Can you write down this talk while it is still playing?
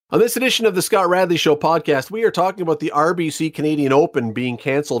On this edition of the Scott Radley Show podcast, we are talking about the RBC Canadian Open being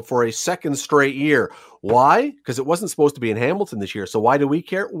canceled for a second straight year. Why? Because it wasn't supposed to be in Hamilton this year. So why do we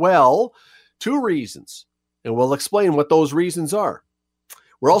care? Well, two reasons, and we'll explain what those reasons are.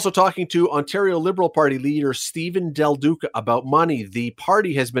 We're also talking to Ontario Liberal Party leader Stephen Del Duca about money. The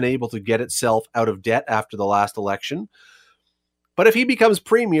party has been able to get itself out of debt after the last election. But if he becomes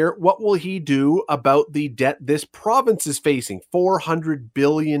premier, what will he do about the debt this province is facing? $400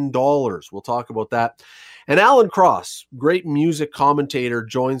 billion. We'll talk about that. And Alan Cross, great music commentator,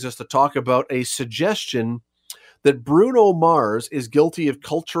 joins us to talk about a suggestion that Bruno Mars is guilty of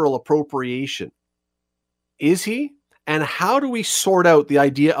cultural appropriation. Is he? And how do we sort out the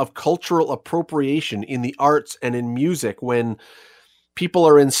idea of cultural appropriation in the arts and in music when people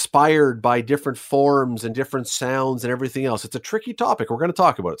are inspired by different forms and different sounds and everything else? It's a tricky topic. We're going to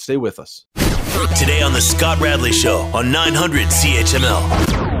talk about it. Stay with us. Today on the Scott Radley Show on 900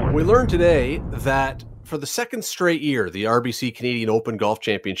 CHML. We learned today that for the second straight year, the RBC Canadian Open Golf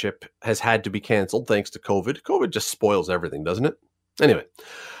Championship has had to be canceled thanks to COVID. COVID just spoils everything, doesn't it? Anyway,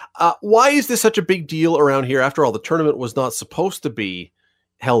 why is this such a big deal around here? After all, the tournament was not supposed to be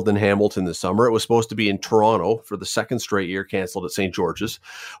held in Hamilton this summer. It was supposed to be in Toronto for the second straight year, canceled at St. George's.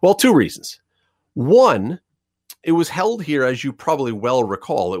 Well, two reasons. One, it was held here, as you probably well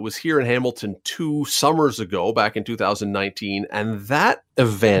recall. It was here in Hamilton 2 summers ago, back in 2019. And that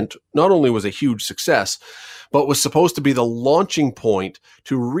event not only was a huge success, but was supposed to be the launching point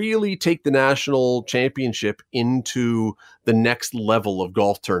to really take the national championship into the next level of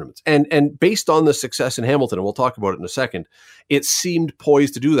golf tournaments. And based on the success in Hamilton, and we'll talk about it in a second, it seemed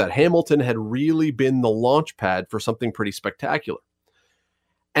poised to do that. Hamilton had really been the launch pad for something pretty spectacular.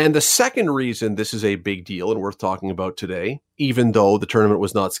 And the second reason this is a big deal and worth talking about today, even though the tournament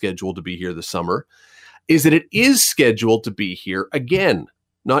was not scheduled to be here this summer, is that it is scheduled to be here again,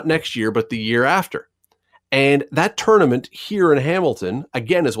 not next year, but the year after. And that tournament here in Hamilton,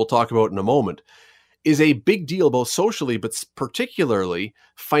 again, as we'll talk about in a moment, is a big deal both socially, but particularly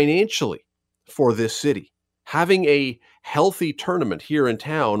financially for this city. Having a healthy tournament here in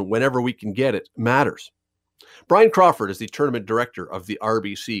town whenever we can get it matters. Bryan Crawford is the tournament director of the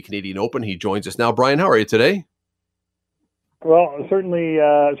RBC Canadian Open. He joins us now. Bryan, how are you today? Well, certainly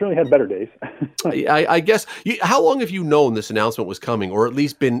had better days. I guess. How long have you known this announcement was coming, or at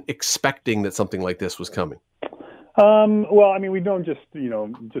least been expecting that something like this was coming? Well, I mean, we've known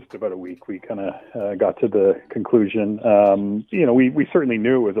just about a week. We kind of got to the conclusion. We certainly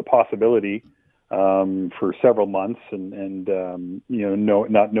knew it was a possibility for several months, and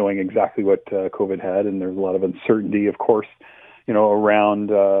not knowing exactly what COVID had, and there's a lot of uncertainty, of course, around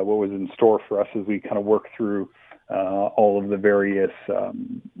what was in store for us as we kind of work through all of the various,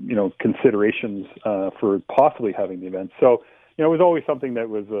 considerations for possibly having the event. So, it was always something that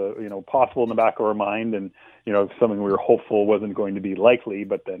was, possible in the back of our mind, and, something we were hopeful wasn't going to be likely,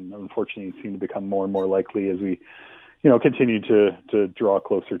 but then unfortunately it seemed to become more and more likely as we, continued to draw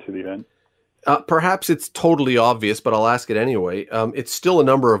closer to the event. Perhaps it's totally obvious, but I'll ask it anyway. It's still a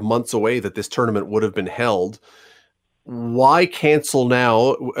number of months away that this tournament would have been held. Why cancel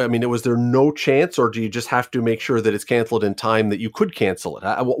now? I mean, was there no chance, or do you just have to make sure that it's canceled in time that you could cancel it?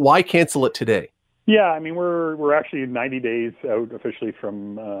 Why cancel it today? Yeah, I mean, we're actually 90 days out officially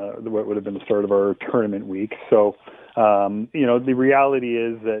from what would have been the start of our tournament week. So, the reality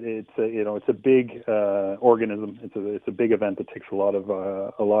is that it's a big organism. It's a big event that takes a lot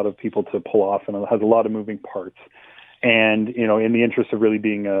of people to pull off, and it has a lot of moving parts. And, in the interest of really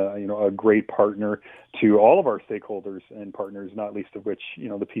being a great partner to all of our stakeholders and partners, not least of which,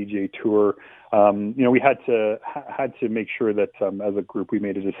 the PGA Tour, we had to make sure that as a group we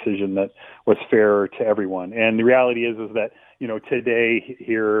made a decision that was fair to everyone. And the reality is that, today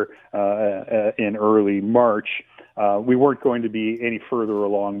here in early March, we weren't going to be any further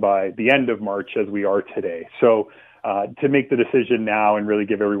along by the end of March as we are today. So to make the decision now and really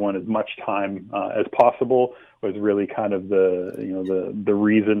give everyone as much time as possible was really kind of the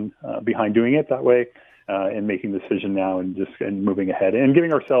reason behind doing it that way, and making the decision now and moving ahead and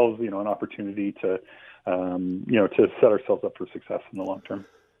giving ourselves an opportunity to set ourselves up for success in the long term.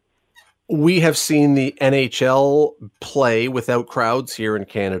 We have seen the NHL play without crowds here in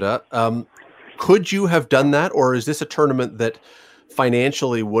Canada. Could you have done that, or is this a tournament that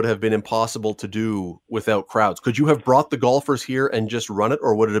financially would have been impossible to do without crowds? Could you have brought the golfers here and just run it,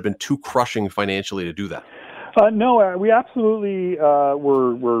 or would it have been too crushing financially to do that? No, we absolutely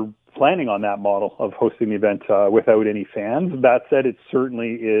were planning on that model of hosting the event without any fans. That said, it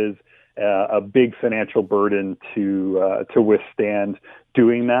certainly is a big financial burden to withstand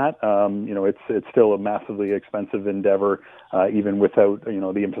doing that. It's still a massively expensive endeavor, even without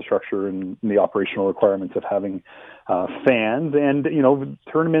the infrastructure and the operational requirements of having fans. And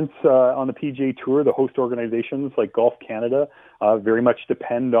tournaments on the PGA Tour, the host organizations like Golf Canada very much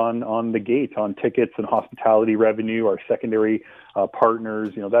depend on the gate, on tickets and hospitality revenue. Our secondary partners,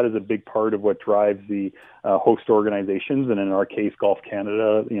 that is a big part of what drives the host organizations, and in our case, Golf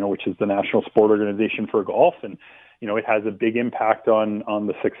Canada, which is the national sport organization for golf, and it has a big impact on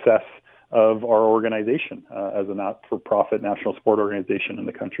the success of our organization as a not-for-profit national sport organization in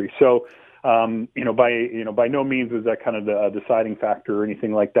the country. So, by no means was that kind of the deciding factor or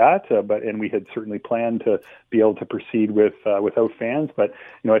anything like that. And we had certainly planned to be able to proceed without fans. But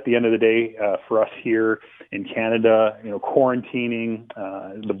at the end of the day, for us here in Canada, quarantining,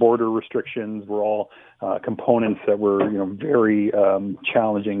 the border restrictions were all components that were very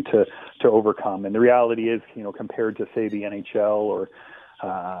challenging to overcome. And the reality is, compared to say the NHL or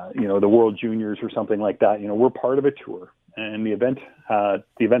the World Juniors or something like that, we're part of a tour. And the events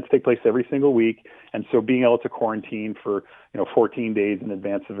take place every single week, and so being able to quarantine for 14 days in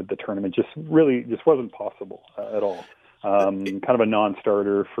advance of the tournament just wasn't possible at all. Kind of a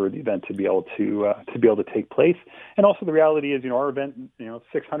non-starter for the event to be able to take place. And also the reality is, our event,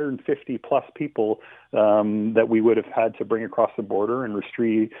 650 plus people that we would have had to bring across the border and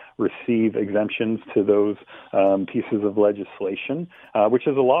receive exemptions to those pieces of legislation, which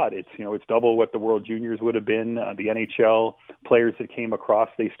is a lot. It's double what the World Juniors would have been. The NHL players that came across,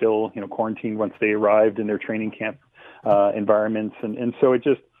 they still quarantined once they arrived in their training camp environments, and so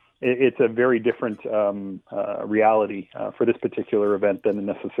it's a very different reality for this particular event than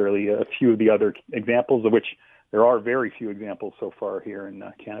necessarily a few of the other examples, of which there are very few examples so far here in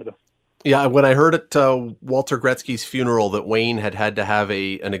Canada. Yeah, when I heard at Walter Gretzky's funeral that Wayne had to have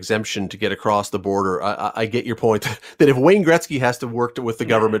an exemption to get across the border, I get your point that if Wayne Gretzky has to work with the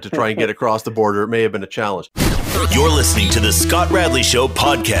government to try and get across the border, it may have been a challenge. You're listening to the Scott Radley Show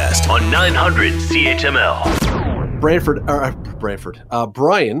podcast on 900 CHML.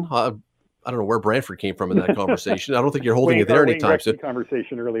 Bryan, I don't know where Brantford came from in that conversation. I don't think you're holding it there anytime soon.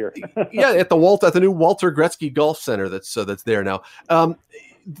 Conversation earlier. Yeah, at the new Walter Gretzky Golf Center that's there now.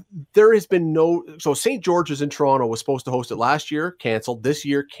 There has been so St. George's in Toronto was supposed to host it last year, canceled. This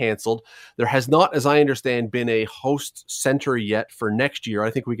year, canceled. There has not, as I understand, been a host center yet for next year.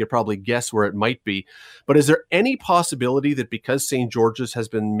 I think we could probably guess where it might be. But is there any possibility that because St. George's has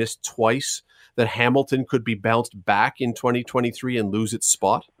been missed twice, that Hamilton could be bounced back in 2023 and lose its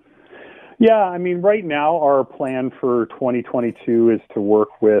spot? Yeah, I mean, right now our plan for 2022 is to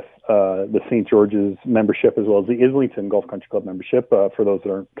work with the St. George's membership as well as the Islington Golf Country Club membership. For those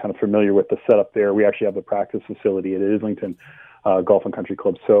that aren't kind of familiar with the setup there, we actually have a practice facility at Islington Golf and Country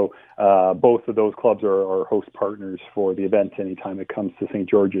Club. So both of those clubs are host partners for the event anytime it comes to St.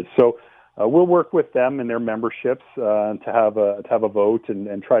 George's. So we'll work with them and their memberships to have a vote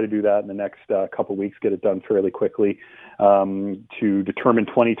and try to do that in the next couple of weeks, get it done fairly quickly to determine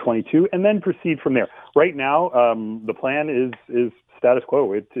 2022 and then proceed from there. Right now, the plan is status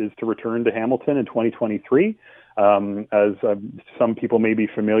quo. It is to return to Hamilton in 2023. As some people may be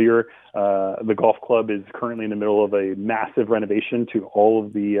familiar, the golf club is currently in the middle of a massive renovation to all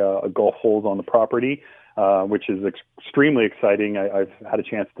of the golf holes on the property. Which is extremely exciting. I've had a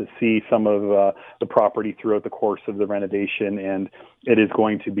chance to see some of the property throughout the course of the renovation, and it is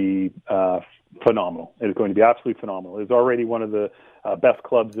going to be phenomenal. It is going to be absolutely phenomenal. It's already one of the best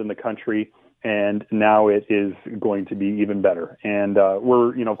clubs in the country, and now it is going to be even better. And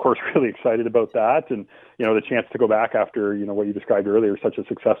we're, of course, really excited about that, and the chance to go back after what you described earlier, such a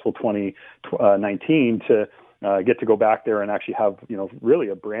successful 2019 to get to go back there and actually have, really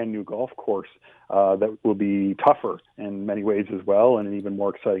a brand new golf course that will be tougher in many ways as well, and an even more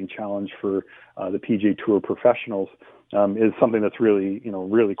exciting challenge for the PGA Tour professionals is something that's really,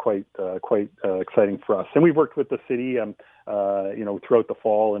 really quite exciting for us. And we've worked with the city, throughout the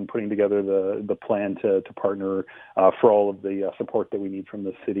fall and putting together the plan to partner for all of the support that we need from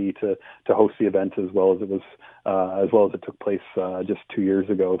the city to host the event as well as it took place just 2 years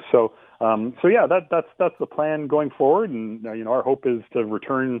ago. So yeah, that's the plan going forward, and our hope is to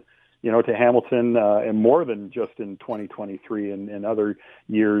return to Hamilton and more than just in 2023 and other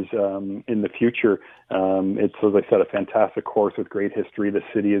years in the future. It's, as I said, a fantastic course with great history. The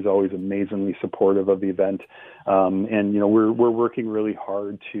city is always amazingly supportive of the event, and we're working really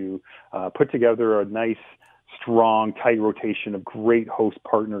hard to put together a nice strong, tight rotation of great host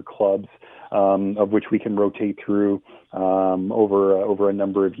partner clubs, of which we can rotate through over a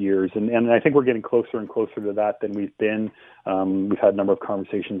number of years. And I think we're getting closer and closer to that than we've been. We've had a number of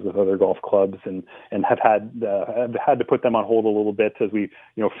conversations with other golf clubs and have had to put them on hold a little bit as we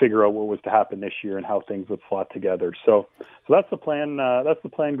figure out what was to happen this year and how things would slot together. So that's the plan. That's the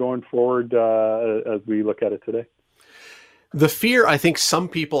plan going forward as we look at it today. The fear I think some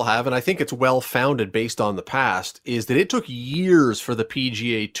people have, and I think it's well-founded based on the past, is that it took years for the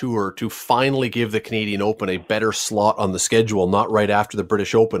PGA Tour to finally give the Canadian Open a better slot on the schedule, not right after the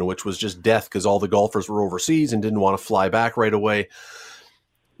British Open, which was just death because all the golfers were overseas and didn't want to fly back right away.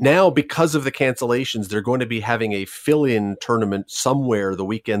 Now, because of the cancellations, they're going to be having a fill-in tournament somewhere the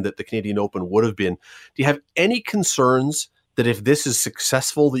weekend that the Canadian Open would have been. Do you have any concerns that if this is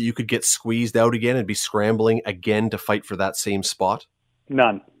successful, that you could get squeezed out again and be scrambling again to fight for that same spot?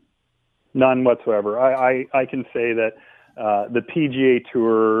 None whatsoever. I can say that the PGA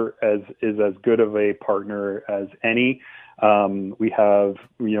Tour is as good of a partner as any. We have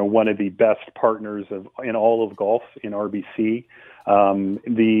one of the best partners in all of golf in RBC. Our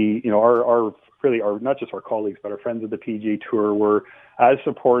not just our colleagues, but our friends of the PGA Tour were as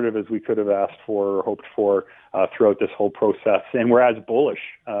supportive as we could have asked for or hoped for throughout this whole process. And we're as bullish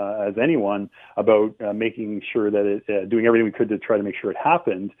as anyone about making sure that doing everything we could to try to make sure it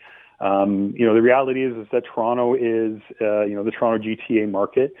happened. The reality is that Toronto is, the Toronto GTA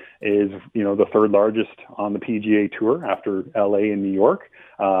market is, the third largest on the PGA Tour after LA and New York.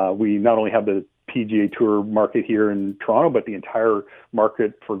 We not only have the PGA Tour market here in Toronto, but the entire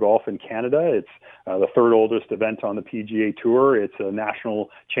market for golf in Canada. It's the third oldest event on the PGA Tour. It's a national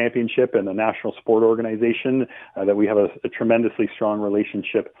championship and a national sport organization that we have a tremendously strong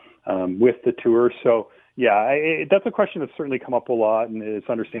relationship with the tour. So, yeah, that's a question that's certainly come up a lot, and it's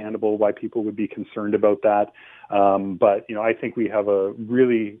understandable why people would be concerned about that. But, I think we have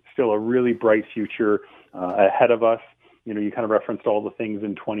still a really bright future ahead of us. You kind of referenced all the things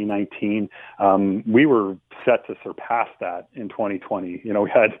in 2019. We were set to surpass that in 2020. We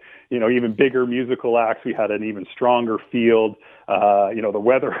had, even bigger musical acts. We had an even stronger field. The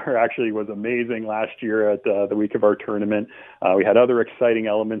weather actually was amazing last year at the week of our tournament. We had other exciting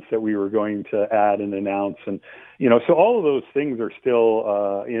elements that we were going to add and announce. And, so all of those things are still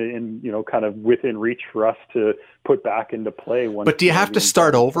kind of within reach for us to put back into play. But do you have to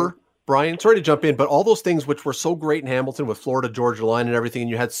start over? Bryan, sorry to jump in, but all those things which were so great in Hamilton with Florida Georgia Line and everything,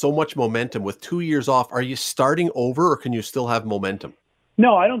 and you had so much momentum with 2 years off, are you starting over or can you still have momentum?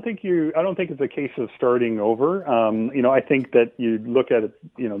 No, I don't think it's a case of starting over. I think that you look at it,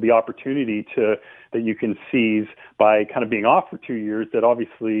 the opportunity that you can seize by kind of being off for 2 years, that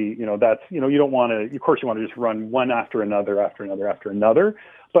obviously, that's, you don't want to, of course you want to just run one after another.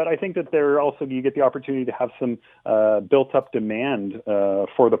 But I think that you get the opportunity to have some built up demand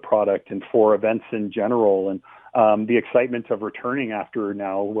for the product and for events in general. And the excitement of returning after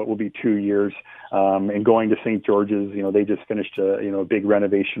now what will be 2 years and going to St. George's. They just finished a big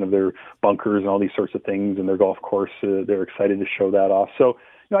renovation of their bunkers and all these sorts of things and their golf course. They're excited to show that off. So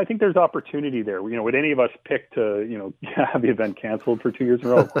I think there's opportunity there. Would any of us pick to have the event canceled for 2 years in a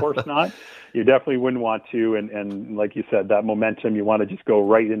row? Of course not. You definitely wouldn't want to. And like you said, that momentum, you want to just go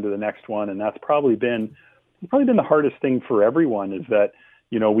right into the next one. And that's probably been the hardest thing for everyone, is that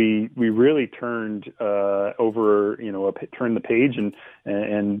we really turned turned the page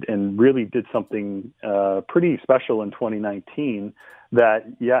and really did something pretty special in 2019. That,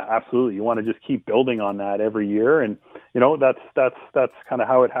 yeah, absolutely, you want to just keep building on that every year, and that's kind of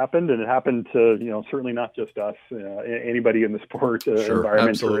how it happened, and it happened to certainly not just us. Anybody in the sport environment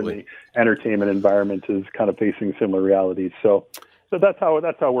absolutely. Or in the entertainment environment is kind of facing similar realities. So that's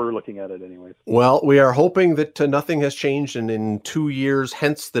how we're looking at it anyways. Well, we are hoping that nothing has changed, and in 2 years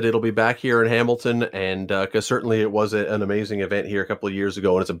hence that it'll be back here in Hamilton, and because certainly it was an amazing event here a couple of years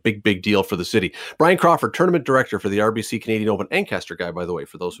ago, and it's a big deal for the city. Bryan Crawford, tournament director for the RBC Canadian Open, Ancaster guy, by the way,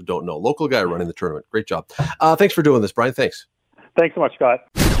 for those who don't know, local guy running the tournament. Great job. Thanks for doing this, Bryan. Thanks. Thanks so much, Scott.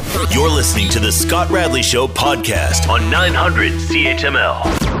 You're listening to the Scott Radley Show podcast on 900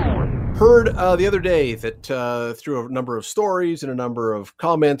 CHML. Heard the other day that through a number of stories and a number of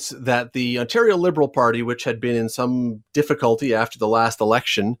comments that the Ontario Liberal Party, which had been in some difficulty after the last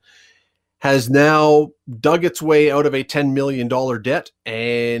election, has now dug its way out of a $10 million debt.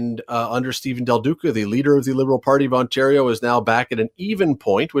 And under Stephen Del Duca, the leader of the Liberal Party of Ontario, is now back at an even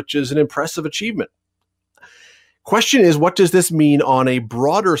point, which is an impressive achievement. Question is, what does this mean on a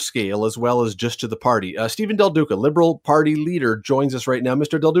broader scale as well as just to the party? Stephen Del Duca, Liberal Party leader, joins us right now.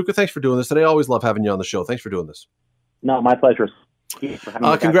 Mr. Del Duca, thanks for doing this today. I always love having you on the show. Thanks for doing this. No, my pleasure. Thank you for having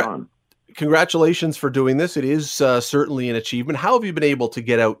me back on. congratulations for doing this. It is certainly an achievement. How have you been able to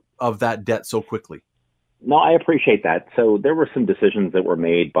get out of that debt so quickly? No, I appreciate that. So there were some decisions that were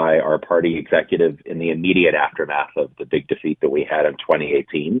made by our party executive in the immediate aftermath of the big defeat that we had in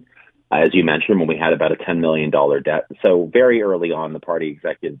 2018. As you mentioned, when we had about a $10 million debt. So very early on, the party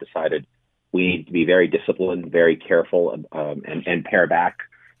executive decided we need to be very disciplined, very careful, and pare back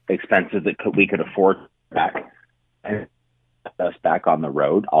expenses that we could afford back and us back on the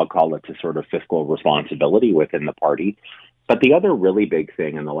road. I'll call it to sort of fiscal responsibility within the party. But the other really big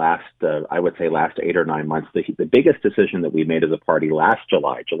thing in the last, I would say last 8 or 9 months, the biggest decision that we made as a party last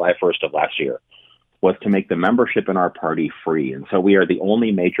July 1st of last year, was to make the membership in our party free. And so we are the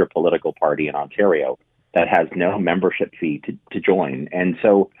only major political party in Ontario that has no membership fee to join. And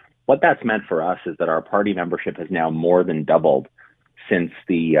so what that's meant for us is that our party membership has now more than doubled since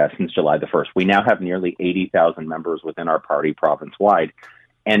July the 1st. We now have nearly 80,000 members within our party province-wide.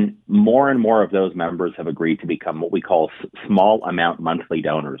 And more of those members have agreed to become what we call small amount monthly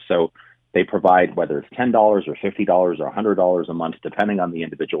donors. So they provide, whether it's $10 or $50 or $100 a month, depending on the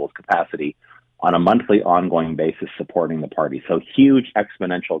individual's capacity, on a monthly ongoing basis supporting the party. So huge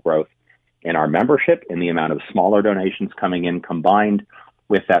exponential growth in our membership, in the amount of smaller donations coming in, combined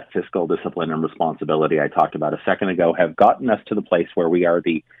with that fiscal discipline and responsibility I talked about a second ago, have gotten us to the place where we are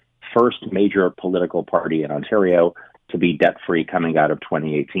the first major political party in Ontario to be debt-free coming out of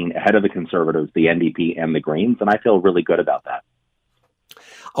 2018, ahead of the Conservatives, the NDP, and the Greens. And I feel really good about that.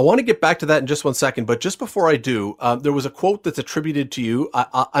 I want to get back to that in just one second, but just before I do, there was a quote that's attributed to you.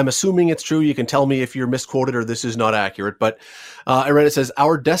 I'm assuming it's true. You can tell me if you're misquoted or this is not accurate, but I read it says,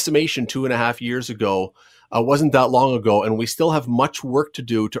 "Our decimation 2.5 years ago wasn't that long ago, and we still have much work to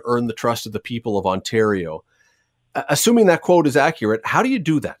do to earn the trust of the people of Ontario." Assuming that quote is accurate, how do you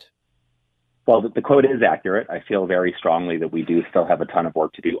do that? Well, the quote is accurate. I feel very strongly that we do still have a ton of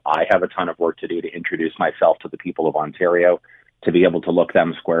work to do. I have a ton of work to do to introduce myself to the people of Ontario, to be able to look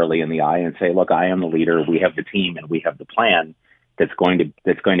them squarely in the eye and say, look, I am the leader. We have the team and we have the plan that's going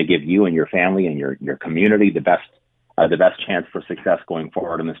to give you and your family and your community the best chance for success going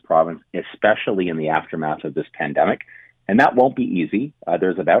forward in this province, especially in the aftermath of this pandemic. And that won't be easy.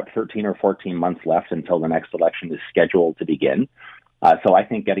 There's about 13 or 14 months left until the next election is scheduled to begin. So I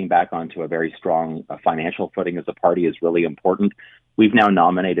think getting back onto a very strong financial footing as a party is really important. We've now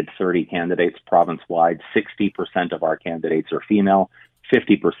nominated 30 candidates province-wide. 60% of our candidates are female.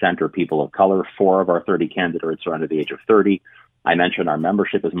 50% are people of color. 4 of our 30 candidates are under the age of 30. I mentioned our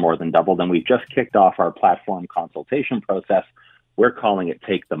membership is more than doubled, and we've just kicked off our platform consultation process. We're calling it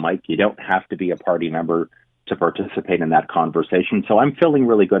Take the Mic. You don't have to be a party member to participate in that conversation. So I'm feeling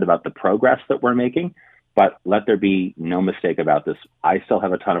really good about the progress that we're making. But let there be no mistake about this. I still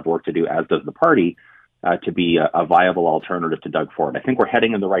have a ton of work to do, as does the party, to be a viable alternative to Doug Ford. I think we're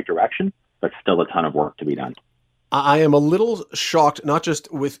heading in the right direction, but still a ton of work to be done. I am a little shocked, not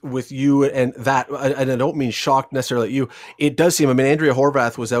just with you and that, and I don't mean shocked necessarily at you. It does seem, Andrea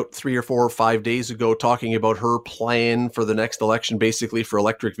Horvath was out 3 or 4 or 5 days ago talking about her plan for the next election, basically for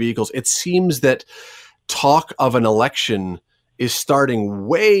electric vehicles. It seems that talk of an election is starting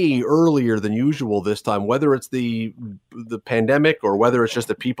way earlier than usual this time, whether it's the pandemic or whether it's just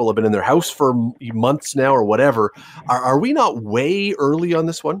that people have been in their house for months now or whatever. Are we not way early on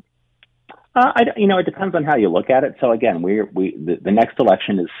this one? It depends on how you look at it. So again, the next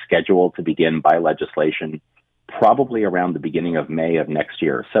election is scheduled to begin by legislation probably around the beginning of May of next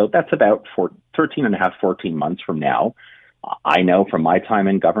year. So that's about 13 and a half, 14 months from now. I know from my time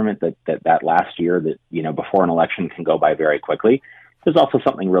in government that last year that, before an election can go by very quickly. There's also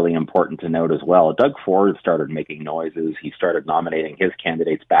something really important to note as well. Doug Ford started making noises. He started nominating his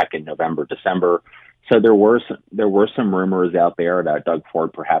candidates back in November, December. So there were some rumors out there about Doug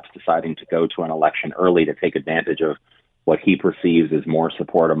Ford perhaps deciding to go to an election early to take advantage of what he perceives as more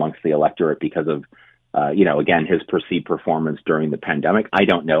support amongst the electorate because of, again, his perceived performance during the pandemic. I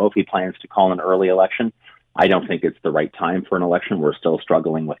don't know if he plans to call an early election. I don't think it's the right time for an election. We're still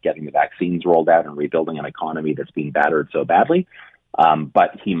struggling with getting the vaccines rolled out and rebuilding an economy that's being battered so badly.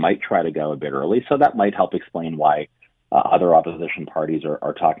 But he might try to go a bit early. So that might help explain why other opposition parties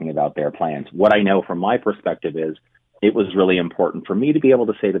are talking about their plans. What I know from my perspective is it was really important for me to be able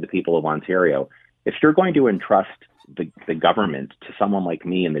to say to the people of Ontario, if you're going to entrust the government to someone like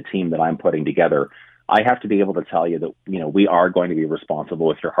me and the team that I'm putting together, I have to be able to tell you that, we are going to be responsible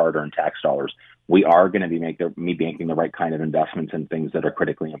with your hard-earned tax dollars. We are going to be making the right kind of investments in things that are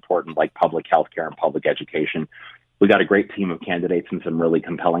critically important, like public health care and public education. We got a great team of candidates and some really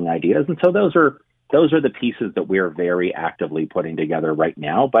compelling ideas. And so those are the pieces that we're very actively putting together right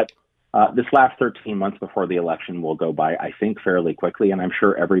now. But This last 13 months before the election will go by, I think, fairly quickly, and I'm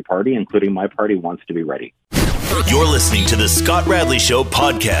sure every party, including my party, wants to be ready. You're listening to the Scott Radley Show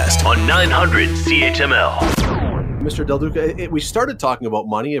podcast on 900 CHML. Mr. Del Duca, we started talking about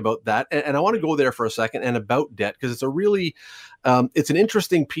money, about that, and I want to go there for a second, and about debt, because it's a really, it's an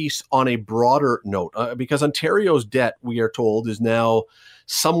interesting piece on a broader note, because Ontario's debt, we are told, is now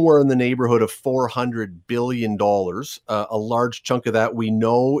somewhere in the neighborhood of $400 billion. A large chunk of that we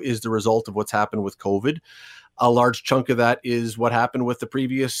know is the result of what's happened with COVID. A large chunk of that is what happened with the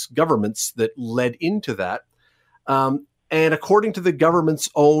previous governments that led into that. And according to the government's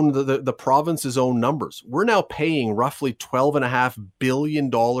own, the province's own numbers, we're now paying roughly $12.5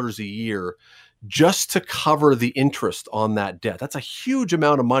 billion a year just to cover the interest on that debt. That's a huge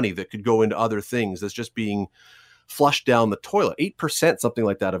amount of money that could go into other things that's just being flushed down the toilet. 8%, something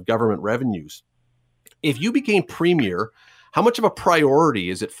like that, of government revenues. If you became premier, how much of a priority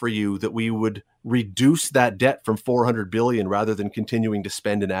is it for you that we would reduce that debt from $400 billion rather than continuing to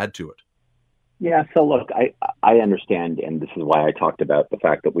spend and add to it? Yeah, so look, I understand, and this is why I talked about the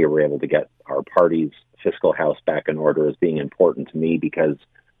fact that we were able to get our party's fiscal house back in order as being important to me, because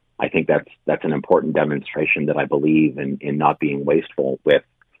I think that's an important demonstration that I believe in not being wasteful with,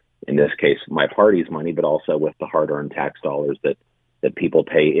 in this case, my party's money, but also with the hard-earned tax dollars that people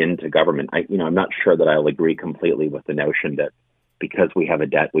pay into government. I'm not sure that I'll agree completely with the notion that because we have a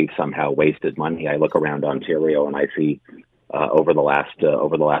debt, we've somehow wasted money. I look around Ontario and I see over the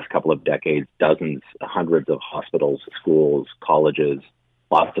last couple of decades, dozens, hundreds of hospitals, schools, colleges,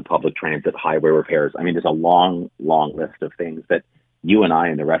 lots of public transit, highway repairs. I mean, there's a long, long list of things that you and I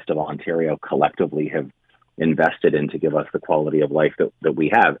and the rest of Ontario collectively have invested in to give us the quality of life that we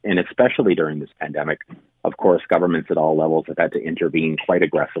have. And especially during this pandemic, of course, governments at all levels have had to intervene quite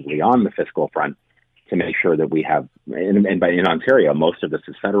aggressively on the fiscal front to make sure that we have, and in Ontario, most of this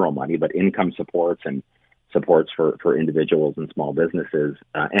is federal money, but income supports and supports for individuals and small businesses,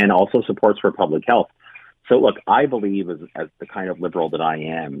 and also supports for public health. So look, I believe as the kind of liberal that I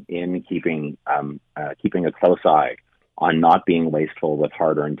am in keeping a close eye on not being wasteful with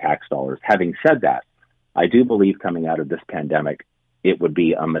hard-earned tax dollars. Having said that, I do believe coming out of this pandemic, it would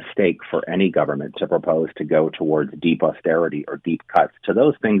be a mistake for any government to propose to go towards deep austerity or deep cuts to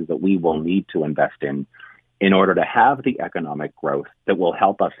those things that we will need to invest in order to have the economic growth that will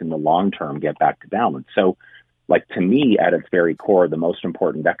help us in the long term get back to balance. So, like, to me, at its very core, the most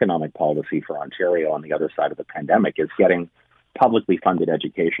important economic policy for Ontario on the other side of the pandemic is getting publicly funded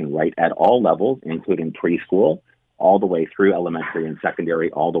education right at all levels, including preschool, all the way through elementary and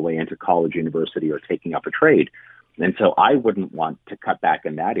secondary, all the way into college, university, or taking up a trade. And so I wouldn't want to cut back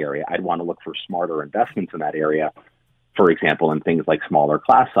in that area. I'd want to look for smarter investments in that area, for example, in things like smaller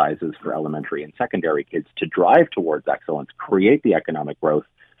class sizes for elementary and secondary kids to drive towards excellence, create the economic growth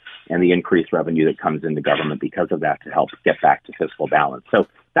and the increased revenue that comes into government because of that to help get back to fiscal balance. So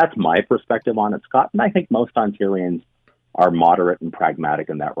that's my perspective on it, Scott. And I think most Ontarians are moderate and pragmatic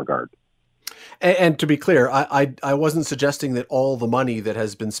in that regard. And to be clear, I wasn't suggesting that all the money that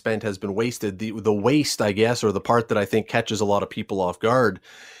has been spent has been wasted. The waste, I guess, or the part that I think catches a lot of people off guard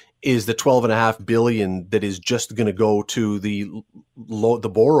is the $12.5 billion that is just going to go to the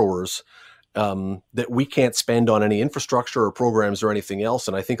borrowers that we can't spend on any infrastructure or programs or anything else.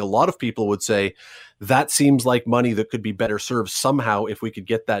 And I think a lot of people would say that seems like money that could be better served somehow if we could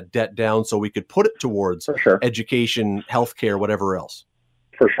get that debt down so we could put it towards education, healthcare, whatever else.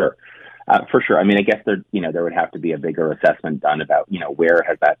 For sure. I mean, I guess there would have to be a bigger assessment done about, where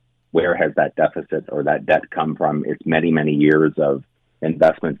has that deficit or that debt come from? It's many, many years of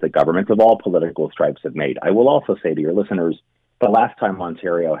investments that governments of all political stripes have made. I will also say to your listeners, the last time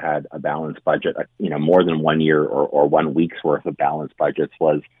Ontario had a balanced budget, more than 1 year or 1 week's worth of balanced budgets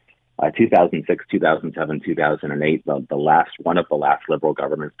was 2006, 2007, 2008. The last one of the last Liberal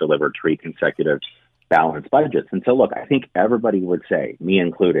governments delivered 3 consecutive balanced budgets. And so, look, I think everybody would say, me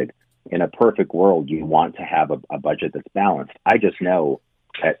included, in a perfect world, you want to have a budget that's balanced. I just know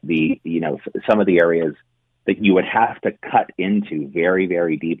that some of the areas that you would have to cut into very,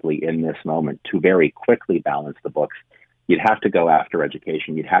 very deeply in this moment to very quickly balance the books. You'd have to go after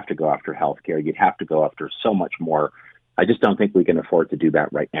education. You'd have to go after healthcare. You'd have to go after so much more. I just don't think we can afford to do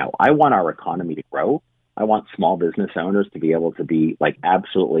that right now. I want our economy to grow. I want small business owners to be able to be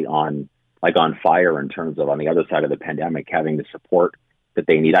absolutely on fire in terms of on the other side of the pandemic, having the support that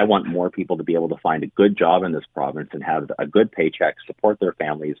they need. I want more people to be able to find a good job in this province and have a good paycheck, support their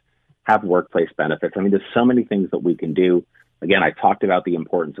families, have workplace benefits. I mean, there's so many things that we can do. Again, I talked about the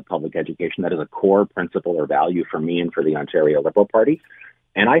importance of public education. That is a core principle or value for me and for the Ontario Liberal Party.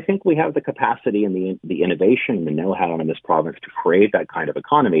 And I think we have the capacity and the innovation and the know-how in this province to create that kind of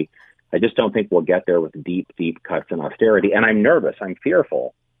economy. I just don't think we'll get there with deep, deep cuts in austerity. And I'm nervous. I'm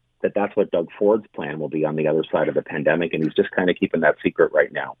fearful that that's what Doug Ford's plan will be on the other side of the pandemic. And he's just kind of keeping that secret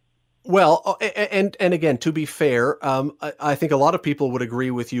right now. Well, and again, to be fair, I think a lot of people would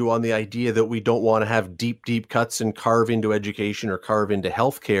agree with you on the idea that we don't want to have deep, deep cuts and carve into education or carve into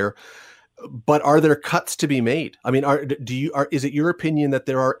healthcare. But are there cuts to be made? I mean, is it your opinion that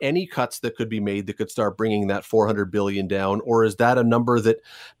there are any cuts that could be made that could start bringing that $400 billion down, or is that a number that,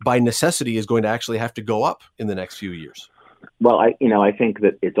 by necessity, is going to actually have to go up in the next few years? Well, I think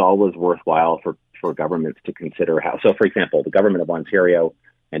that it's always worthwhile for governments to consider how. So, for example, the government of Ontario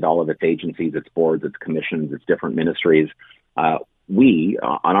and all of its agencies, its boards, its commissions, its different ministries, we,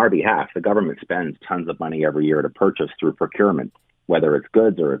 on our behalf, the government spends tons of money every year to purchase through procurement, whether it's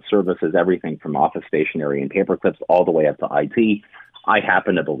goods or it's services, everything from office stationery and paper clips all the way up to IT. I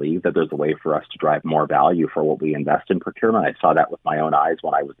happen to believe that there's a way for us to drive more value for what we invest in procurement. I saw that with my own eyes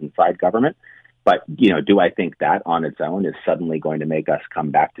when I was inside government. But, do I think that on its own is suddenly going to make us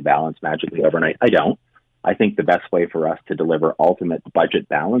come back to balance magically overnight? I don't. I think the best way for us to deliver ultimate budget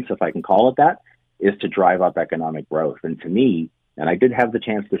balance, if I can call it that, is to drive up economic growth. And to me, and I did have the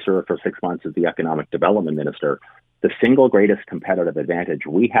chance to serve for 6 months as the economic development minister, the single greatest competitive advantage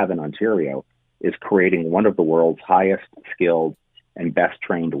we have in Ontario is creating one of the world's highest skilled and best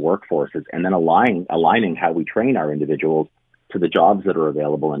trained workforces, and then aligning how we train our individuals to the jobs that are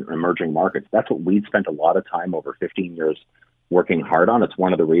available in emerging markets. That's what we'd spent a lot of time over 15 years working hard on. It's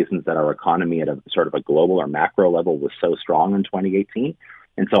one of the reasons that our economy at a sort of a global or macro level was so strong in 2018.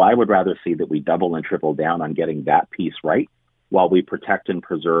 And so I would rather see that we double and triple down on getting that piece right while we protect and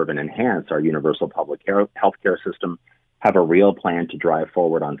preserve and enhance our universal public healthcare system, have a real plan to drive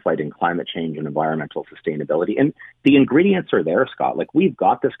forward on fighting climate change and environmental sustainability. And the ingredients are there, Scott. Like, we've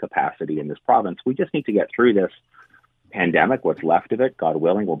got this capacity in this province. We just need to get through this pandemic. What's left of it, God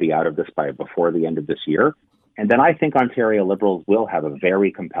willing, we'll be out of this before the end of this year. And then I think Ontario Liberals will have a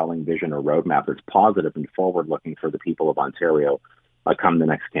very compelling vision or roadmap that's positive and forward-looking for the people of Ontario come the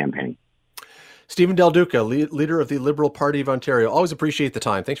next campaign. Stephen Del Duca, leader of the Liberal Party of Ontario. Always appreciate the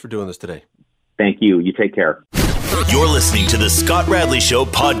time. Thanks for doing this today. Thank you. You take care. You're listening to the Scott Radley Show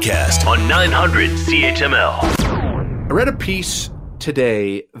podcast on 900 CHML. I read a piece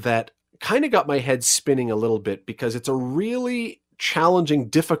today that kind of got my head spinning a little bit because it's a really challenging,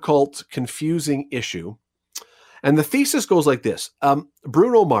 difficult, confusing issue. And the thesis goes like this.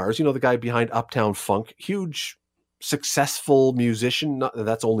 Bruno Mars, the guy behind Uptown Funk, huge, successful musician.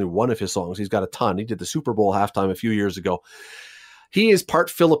 That's only one of his songs. He's got a ton. He did the Super Bowl halftime a few years ago. He is part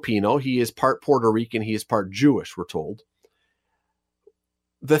Filipino. He is part Puerto Rican. He is part Jewish, we're told.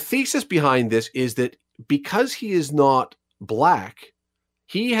 The thesis behind this is that because he is not black,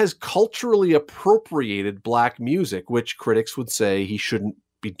 he has culturally appropriated black music, which critics would say he shouldn't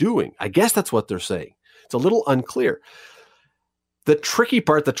be doing. I guess that's what they're saying. It's a little unclear. The tricky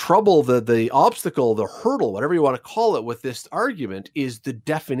part, the trouble, the obstacle, the hurdle, whatever you want to call it with this argument, is the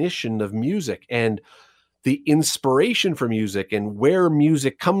definition of music and the inspiration for music and where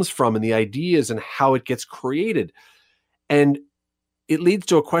music comes from and the ideas and how it gets created. And it leads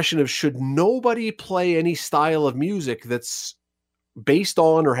to a question of, should nobody play any style of music that's based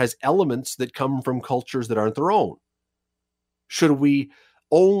on or has elements that come from cultures that aren't their own? Should we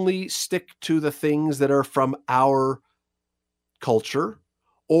only stick to the things that are from our culture,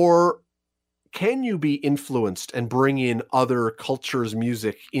 or can you be influenced and bring in other cultures'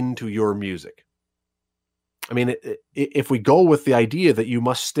 music into your music? I mean, if we go with the idea that you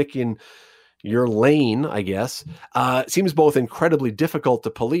must stick in your lane, I guess, it seems both incredibly difficult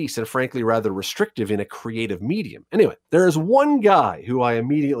to police and frankly rather restrictive in a creative medium. Anyway, there is one guy who I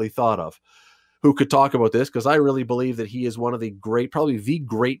immediately thought of who could talk about this, because I really believe that he is one of the great, probably the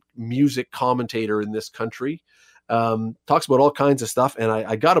great music commentator in this country. Talks about all kinds of stuff, and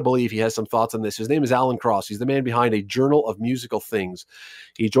I got to believe he has some thoughts on this. His name is Alan Cross. He's the man behind a Journal of Musical Things.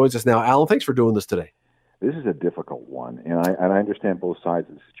 He joins us now. Alan, thanks for doing this today. This is a difficult one, and I understand both sides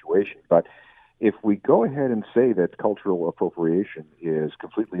of the situation, but if we go ahead and say that cultural appropriation is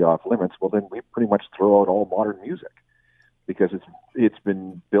completely off limits, well, then we pretty much throw out all modern music, because it's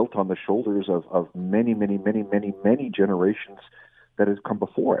been built on the shoulders of many, many, many, many, many generations that has come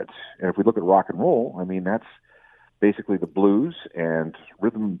before it. And if we look at rock and roll, I mean, that's basically the blues and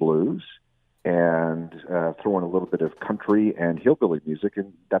rhythm and blues, and throw in a little bit of country and hillbilly music,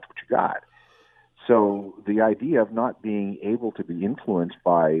 and that's what you got. So the idea of not being able to be influenced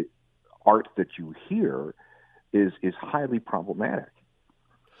by art that you hear is highly problematic.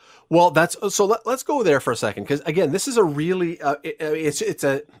 Well, let's go there for a second, because again, this is a really it's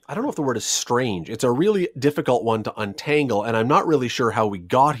a, I don't know if the word is strange. It's a really difficult one to untangle, and I'm not really sure how we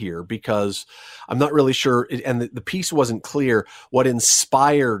got here, because I'm not really sure, and the piece wasn't clear what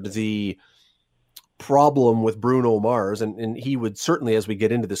inspired the problem with Bruno Mars, and he would certainly, as we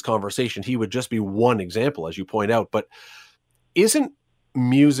get into this conversation, he would just be one example, as you point out. But isn't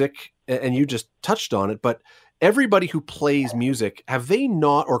music, and you just touched on it, but everybody who plays music, have they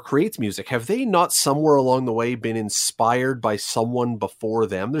not, or creates music, have they not somewhere along the way been inspired by someone before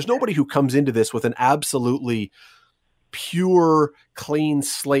them? There's nobody who comes into this with an absolutely pure, clean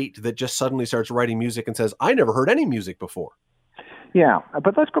slate that just suddenly starts writing music and says, I never heard any music before. Yeah,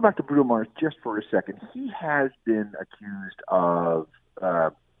 but let's go back to Bruno Mars just for a second. He has been accused of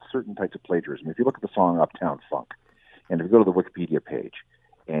certain types of plagiarism. If you look at the song Uptown Funk, and if you go to the Wikipedia page,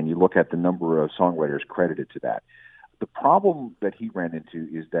 and you look at the number of songwriters credited to that, the problem that he ran into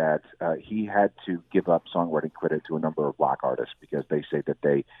is that he had to give up songwriting credit to a number of black artists because they say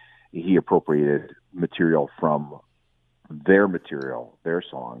that he appropriated material from their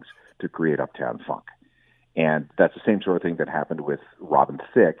songs, to create Uptown Funk. And that's the same sort of thing that happened with Robin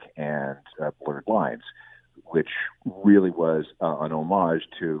Thicke and Blurred Lines, which really was an homage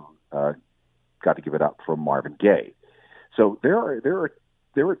to Got to Give It Up from Marvin Gaye. So there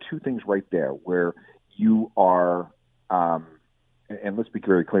are two things right there where you are, and let's be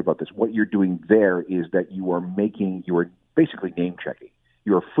very clear about this. What you're doing there is that you are basically name checking.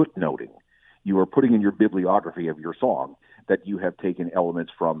 You are footnoting. You are putting in your bibliography of your song that you have taken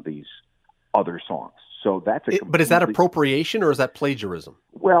elements from these other songs. So that's but is that appropriation or is that plagiarism?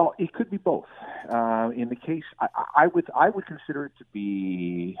 Well, it could be both. In the case, I would consider it to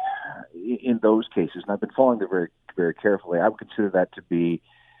be, in those cases, and I've been following it very, very carefully, I would consider that to be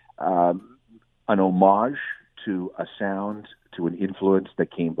an homage to a sound, to an influence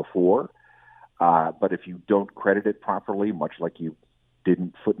that came before. But if you don't credit it properly, much like you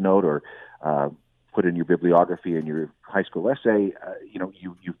didn't footnote or put in your bibliography in your high school essay,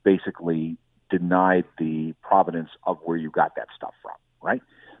 you've basically denied the provenance of where you got that stuff from, right?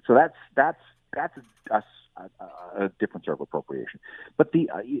 So that's a different sort of appropriation. But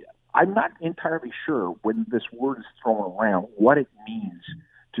I'm not entirely sure when this word is thrown around what it means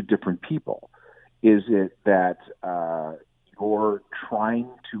to different people. Is it that you're trying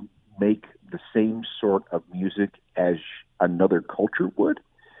to make the same sort of music as another culture would?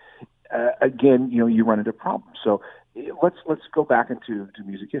 Again, you run into problems. So let's go back into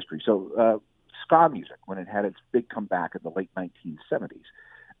music history. So ska music, when it had its big comeback in the late 1970s,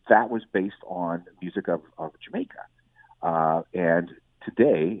 that was based on music of Jamaica. And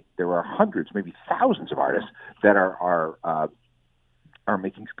today there are hundreds, maybe thousands of artists that are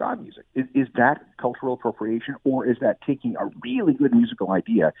making ska music. Is that cultural appropriation, or is that taking a really good musical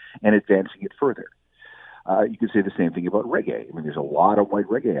idea and advancing it further? You could say the same thing about reggae. I mean, there's a lot of white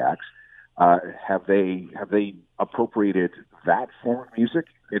reggae acts. Have they appropriated that form of music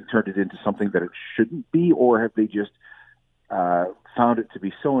and turned it into something that it shouldn't be, or have they just found it to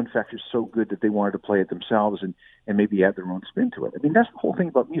be so infectious, so good that they wanted to play it themselves and maybe add their own spin to it? I mean, that's the whole thing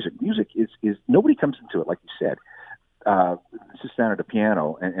about music. Music is nobody comes into it, like you said, sits down at a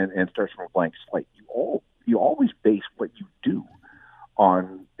piano and starts from a blank slate. You always base what you do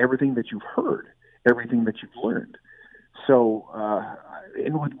on everything that you've heard, everything that you've learned. So,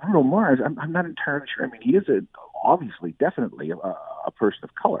 and with Bruno Mars, I'm not entirely sure. I mean, he is obviously, definitely a person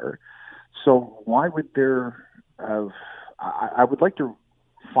of color. So why would there have... I would like to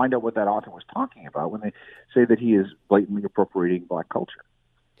find out what that author was talking about when they say that he is blatantly appropriating black culture.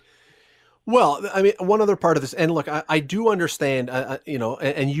 Well, I mean, one other part of this, and look, I do understand,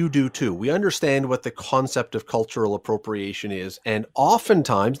 and you do too. We understand what the concept of cultural appropriation is. And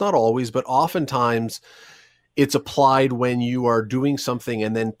oftentimes, not always, but oftentimes it's applied when you are doing something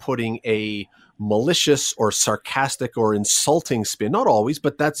and then putting a malicious or sarcastic or insulting spin. Not always,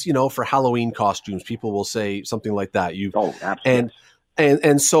 but that's, for Halloween costumes, people will say something like that. Absolutely.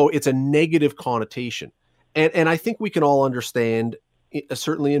 And so it's a negative connotation. And I think we can all understand,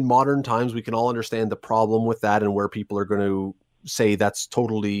 certainly in modern times, we can all understand the problem with that and where people are going to say that's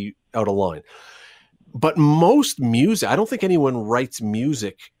totally out of line. But most music, I don't think anyone writes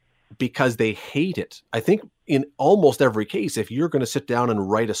music because they hate it. I think in almost every case, if you're going to sit down and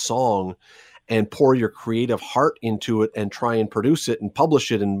write a song and pour your creative heart into it and try and produce it and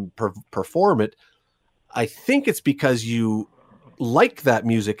publish it and perform it, I think it's because you like that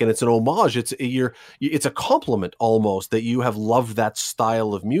music and it's an homage. It's a compliment almost that you have loved that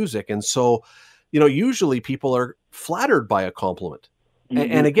style of music. And so, usually people are flattered by a compliment.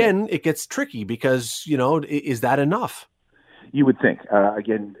 Mm-hmm. And again, it gets tricky because, is that enough? You would think.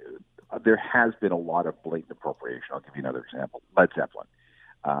 Again, there has been a lot of blatant appropriation. I'll give you another example. Led Zeppelin.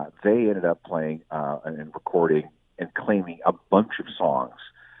 They ended up playing and recording and claiming a bunch of songs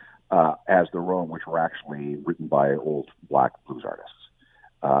as their own, which were actually written by old black blues artists.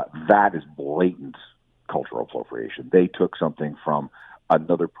 That is blatant cultural appropriation. They took something from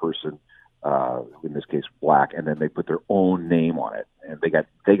another person, in this case black, and then they put their own name on it, and they got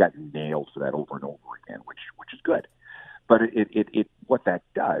nailed for that over and over again, which is good. But it what that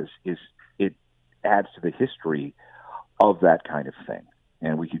does is it adds to the history of that kind of thing,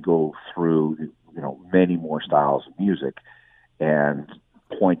 and we could go through many more styles of music and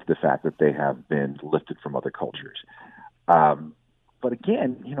point to the fact that they have been lifted from other cultures. But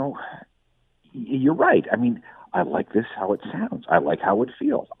again, you're right. I mean, I like this, how it sounds. I like how it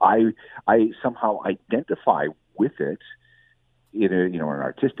feels. I somehow identify with it in an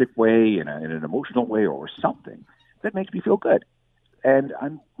artistic way, in an emotional way, or something that makes me feel good. And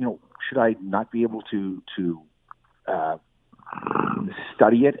should I not be able to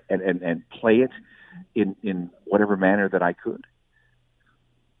study it and play it in whatever manner that I could?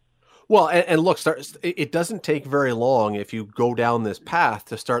 Well, and look, it doesn't take very long if you go down this path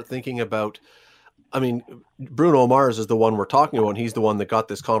to start thinking about, I mean, Bruno Mars is the one we're talking about, and he's the one that got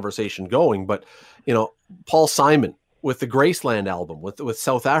this conversation going. But, Paul Simon with the Graceland album, with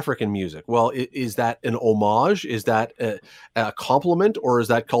South African music. Well, is that an homage? Is that a compliment, or is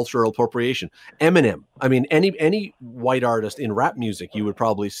that cultural appropriation? Eminem. I mean, any white artist in rap music, you would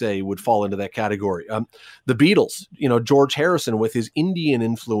probably say, would fall into that category. The Beatles, George Harrison with his Indian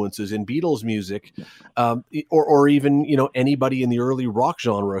influences in Beatles music, or even, anybody in the early rock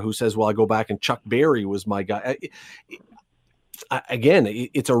genre who says, well, I go back and Chuck Berry was my guy. Again,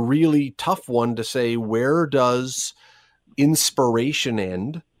 it's a really tough one to say, where does inspiration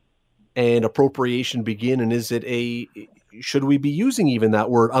end and appropriation begin? And should we be using even that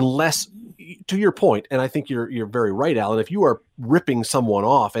word, unless, to your point, and I think you're very right, Alan, if you are ripping someone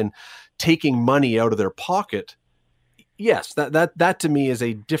off and taking money out of their pocket, yes, that to me is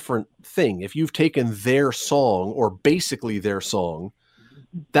a different thing. If you've taken their song, or basically their song,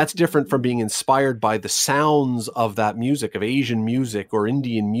 that's different from being inspired by the sounds of that music, of Asian music or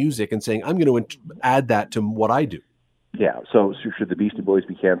Indian music, and saying, I'm going to add that to what I do. Yeah. So should the Beastie Boys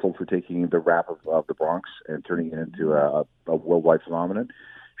be canceled for taking the rap of the Bronx and turning it into a worldwide phenomenon?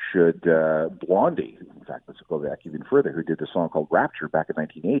 Should Blondie, in fact, let's go back even further, who did the song called Rapture back in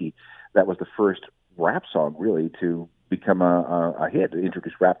 1980, that was the first rap song really to become a hit, to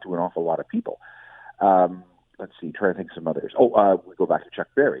introduce rap to an awful lot of people. Let's see, try to think of some others. We go back to Chuck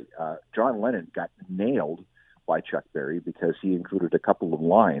Berry. John Lennon got nailed by Chuck Berry because he included a couple of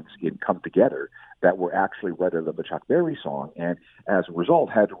lines in Come Together that were actually right out of the Chuck Berry song, and as a result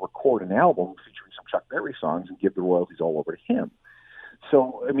had to record an album featuring some Chuck Berry songs and give the royalties all over to him.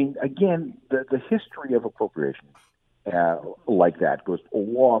 So, I mean, again, the history of appropriation like that goes a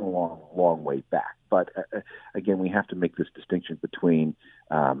long, long, long way back. But again, we have to make this distinction between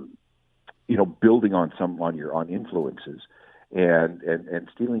building on influences and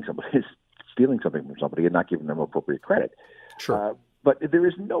stealing something from somebody and not giving them appropriate credit. Sure. But there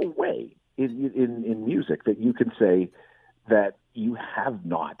is no way in music that you can say that you have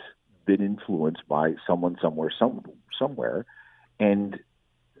not been influenced by someone somewhere, and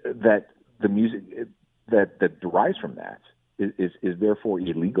that the music that derives from that is therefore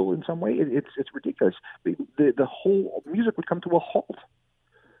illegal in some way. It's ridiculous. The whole music would come to a halt.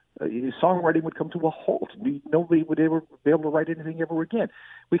 Songwriting would come to a halt. Nobody would ever be able to write anything ever again.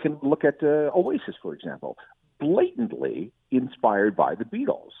 We can look at Oasis, for example, blatantly inspired by the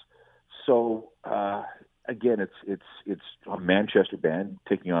Beatles. So again, it's a Manchester band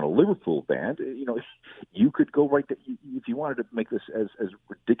taking on a Liverpool band. You could go right to, if you wanted to make this as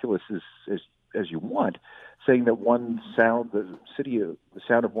ridiculous as you want, saying that the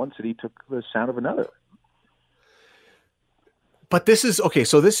sound of one city took the sound of another. But this is okay.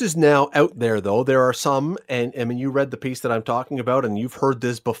 So this is now out there, though. There are some, and I mean, you read the piece that I'm talking about, and you've heard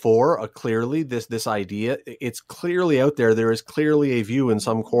this before. Clearly, this idea, it's clearly out there. There is clearly a view in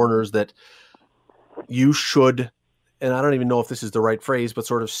some corners that you should, and I don't even know if this is the right phrase, but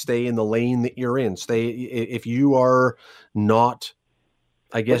sort of stay in the lane that you're in. If you are not,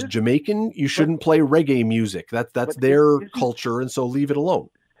 I guess, Jamaican, you shouldn't play reggae music. That's their culture, and so leave it alone.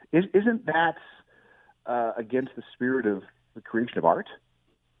 Isn't that against the spirit of the creation of art?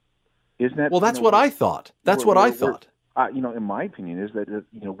 Isn't that? Well, that's what I thought. That's what I thought. In my opinion, is that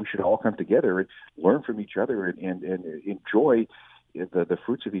we should all come together and learn from each other and enjoy the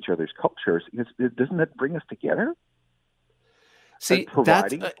fruits of each other's cultures. Doesn't that bring us together? See,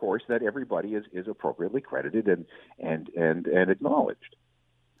 providing, of course, that everybody is appropriately credited and acknowledged.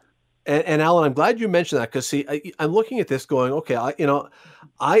 And Alan, I'm glad you mentioned that, because see, I'm looking at this going, okay,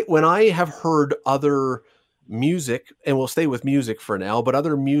 when I have heard other music, and we'll stay with music for now, but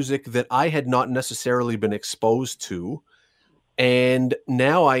other music that I had not necessarily been exposed to, and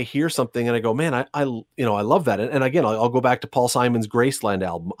now I hear something and I go, man, I love that. And again, I'll go back to Paul Simon's Graceland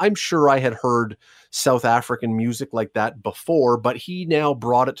album. I'm sure I had heard South African music like that before, but he now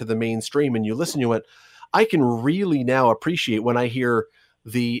brought it to the mainstream, and you listen to it. I can really now appreciate when I hear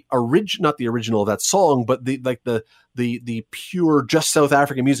not the original of that song, but the pure just South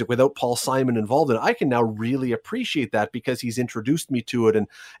African music without Paul Simon involved in it. I can now really appreciate that because he's introduced me to it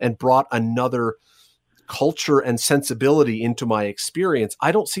and brought another culture and sensibility into my experience.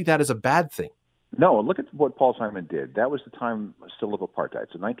 I don't see that as a bad thing. No, look at what Paul Simon did. That was the time still of apartheid.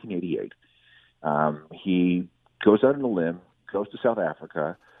 So 1988, he goes out on a limb, goes to South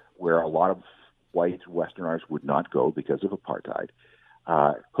Africa, where a lot of white Westerners would not go because of apartheid.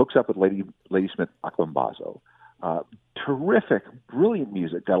 Hooks up with Ladysmith Akwambazo. Terrific, brilliant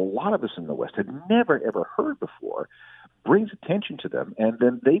music that a lot of us in the West had never, ever heard before, brings attention to them, and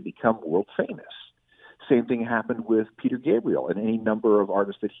then they become world famous. Same thing happened with Peter Gabriel and any number of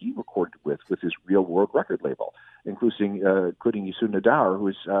artists that he recorded with his Real World record label, including Youssou N'Dour, who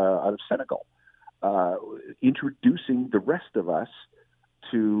is out of Senegal, introducing the rest of us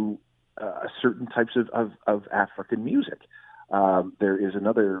to certain types of African music. There is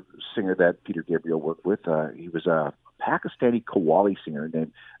another singer that Peter Gabriel worked with. He was a Pakistani Qawwali singer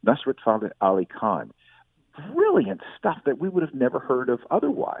named Nusrat Fateh Ali Khan. Brilliant stuff that we would have never heard of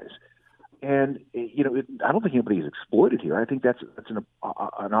otherwise. And, I don't think anybody is exploited here. I think that's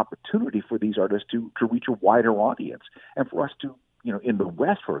an opportunity for these artists to reach a wider audience, and for us to, in the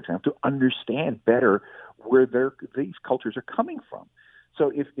West, for example, to understand better where these cultures are coming from.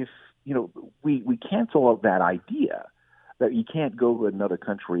 So if we cancel out that idea that you can't go to another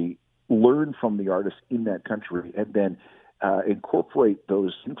country, learn from the artists in that country, and then incorporate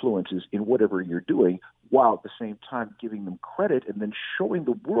those influences in whatever you're doing, while at the same time giving them credit and then showing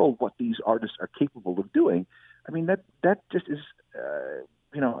the world what these artists are capable of doing. I mean, that just is,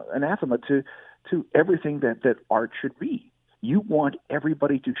 anathema to everything that art should be. You want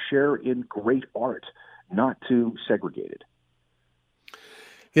everybody to share in great art, not to segregate it.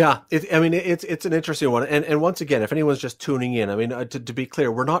 Yeah, it's an interesting one. And once again, if anyone's just tuning in, to be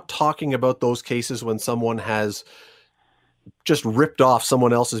clear, we're not talking about those cases when someone has just ripped off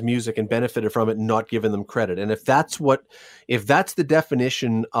someone else's music and benefited from it and not given them credit. And if that's the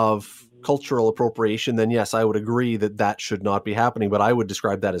definition of cultural appropriation, then yes, I would agree that should not be happening. But I would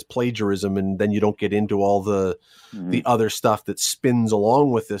describe that as plagiarism, and then you don't get into all the other stuff that spins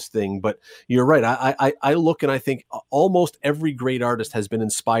along with this thing. But you're right. I look and I think almost every great artist has been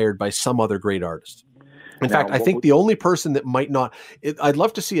inspired by some other great artist. In fact, I think the only person that might not, I'd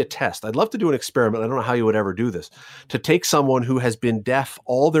love to see a test. I'd love to do an experiment. I don't know how you would ever do this, to take someone who has been deaf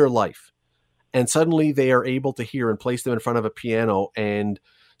all their life and suddenly they are able to hear, and place them in front of a piano and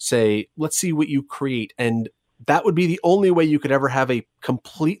say, let's see what you create. And that would be the only way you could ever have a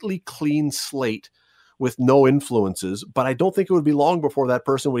completely clean slate with no influences. But I don't think it would be long before that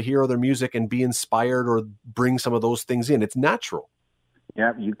person would hear other music and be inspired or bring some of those things in. It's natural.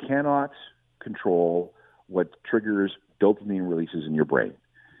 Yeah, you cannot control what triggers dopamine releases in your brain.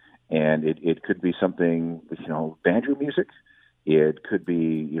 And it could be something, banjo music. It could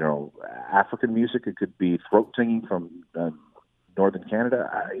be, African music. It could be throat singing from northern Canada.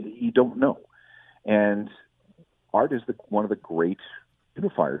 You don't know. And art is one of the great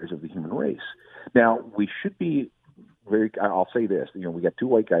unifiers of the human race. Now, we should be I'll say this, we got two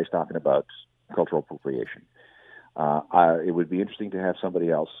white guys talking about cultural appropriation. It would be interesting to have somebody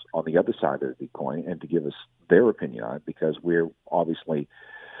else on the other side of the coin and to give us their opinion on it, because we're obviously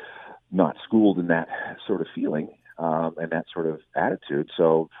not schooled in that sort of feeling and that sort of attitude.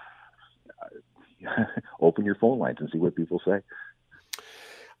 So open your phone lines and see what people say.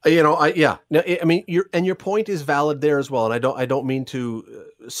 Your point is valid there as well. And I don't mean to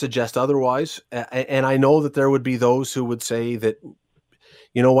suggest otherwise. And I know that there would be those who would say that,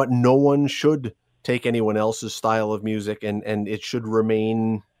 no one should take anyone else's style of music, and it should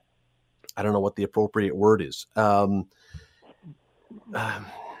remain, I don't know what the appropriate word is.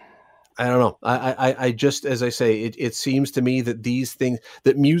 I don't know. I just, as I say, it seems to me that these things,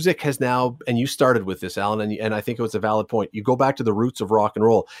 that music has now, and you started with this, Alan, and I think it was a valid point. You go back to the roots of rock and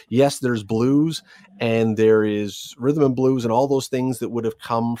roll. Yes, there's blues and there is rhythm and blues and all those things that would have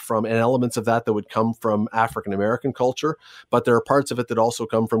come from, and elements of that would come from African-American culture, but there are parts of it that also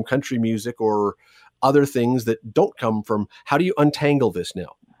come from country music or other things that don't come from. How do you untangle this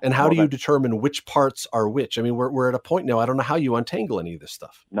now? And how do you determine which parts are which? I mean, we're at a point now, I don't know how you untangle any of this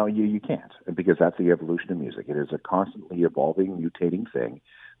stuff. No, you can't, because that's the evolution of music. It is a constantly evolving, mutating thing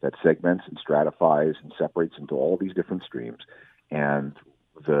that segments and stratifies and separates into all these different streams. And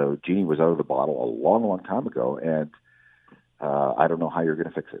the genie was out of the bottle a long, long time ago, and I don't know how you're going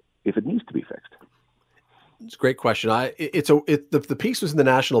to fix it, if it needs to be fixed. It's a great question. The piece was in the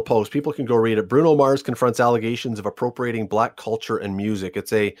National Post. People can go read it. Bruno Mars confronts allegations of appropriating Black culture and music.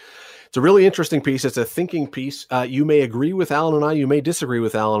 It's a really interesting piece. It's a thinking piece. You may agree with Alan and I. You may disagree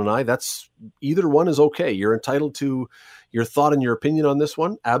with Alan and I. That's either one is okay. You're entitled to your thought and your opinion on this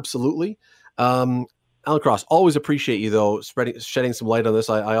one. Absolutely. Alan Cross, always appreciate you though, shedding some light on this.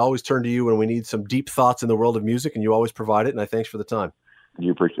 I always turn to you when we need some deep thoughts in the world of music, and you always provide it. And I thanks for the time.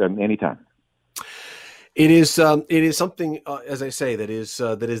 You appreciate anytime. It is something, as I say, that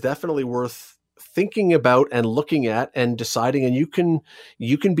is definitely worth thinking about and looking at and deciding. And you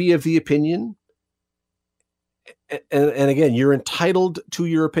can be of the opinion, and again, you're entitled to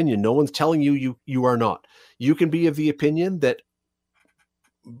your opinion. No one's telling you are not. You can be of the opinion that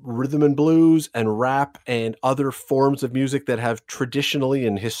rhythm and blues and rap and other forms of music that have traditionally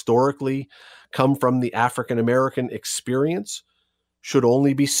and historically come from the African American experience should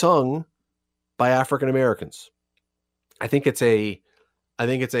only be sung by African Americans. I think it's a,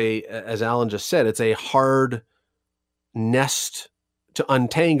 as Alan just said, it's a hard nest to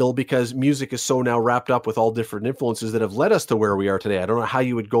untangle because music is so now wrapped up with all different influences that have led us to where we are today. I don't know how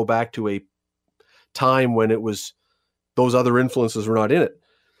you would go back to a time when it was those other influences were not in it.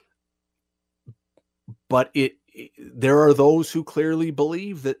 But there are those who clearly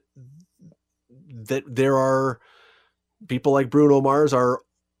believe that there are people like Bruno Mars are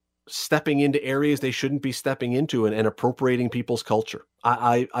stepping into areas they shouldn't be stepping into and appropriating people's culture.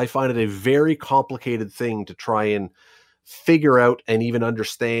 I find it a very complicated thing to try and figure out and even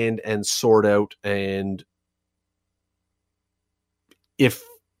understand and sort out. And if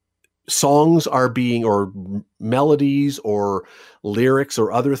songs are being, or melodies or lyrics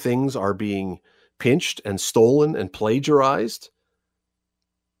or other things are being pinched and stolen and plagiarized,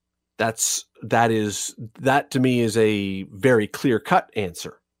 that to me is a very clear-cut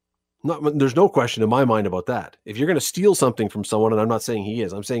answer. There's no question in my mind about that. If you're going to steal something from someone, and I'm not saying he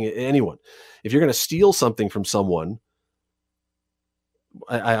is, I'm saying anyone, if you're going to steal something from someone,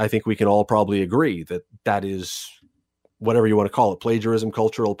 I think we can all probably agree that is, whatever you want to call it, plagiarism,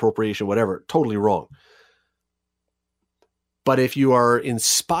 cultural appropriation, whatever, totally wrong. But if you are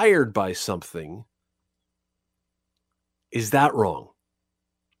inspired by something, is that wrong?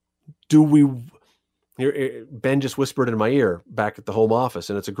 Ben just whispered in my ear back at the home office,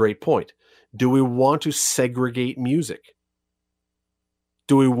 and it's a great point. Do we want to segregate music?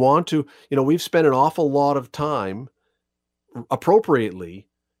 Do we want to, we've spent an awful lot of time appropriately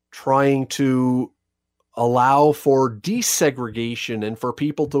trying to allow for desegregation and for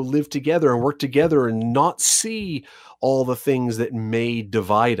people to live together and work together and not see all the things that may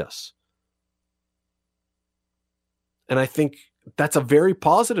divide us. And I think that's a very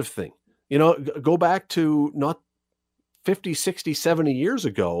positive thing. Go back to not 50, 60, 70 years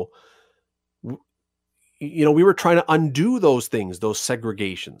ago, we were trying to undo those things, those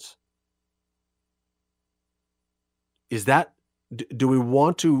segregations. Do we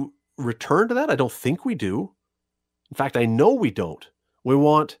want to return to that? I don't think we do. In fact, I know we don't. We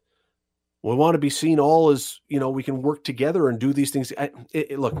want to be seen all as, we can work together and do these things.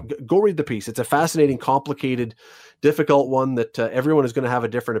 Look, go read the piece. It's a fascinating, complicated, difficult one that everyone is going to have a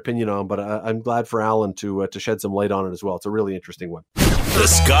different opinion on, but I'm glad for Alan to shed some light on it as well. It's a really interesting one. The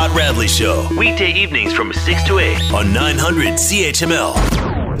Scott Radley Show, weekday evenings from 6 to 8 on 900 CHML.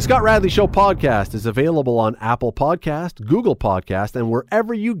 The Scott Radley Show podcast is available on Apple Podcast, Google Podcast, and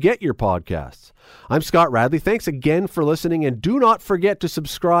wherever you get your podcasts. I'm Scott Radley. Thanks again for listening, and do not forget to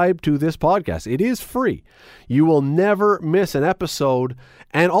subscribe to this podcast. It is free. You will never miss an episode,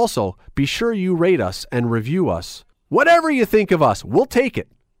 and also be sure you rate us and review us. Whatever you think of us, we'll take it.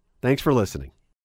 Thanks for listening.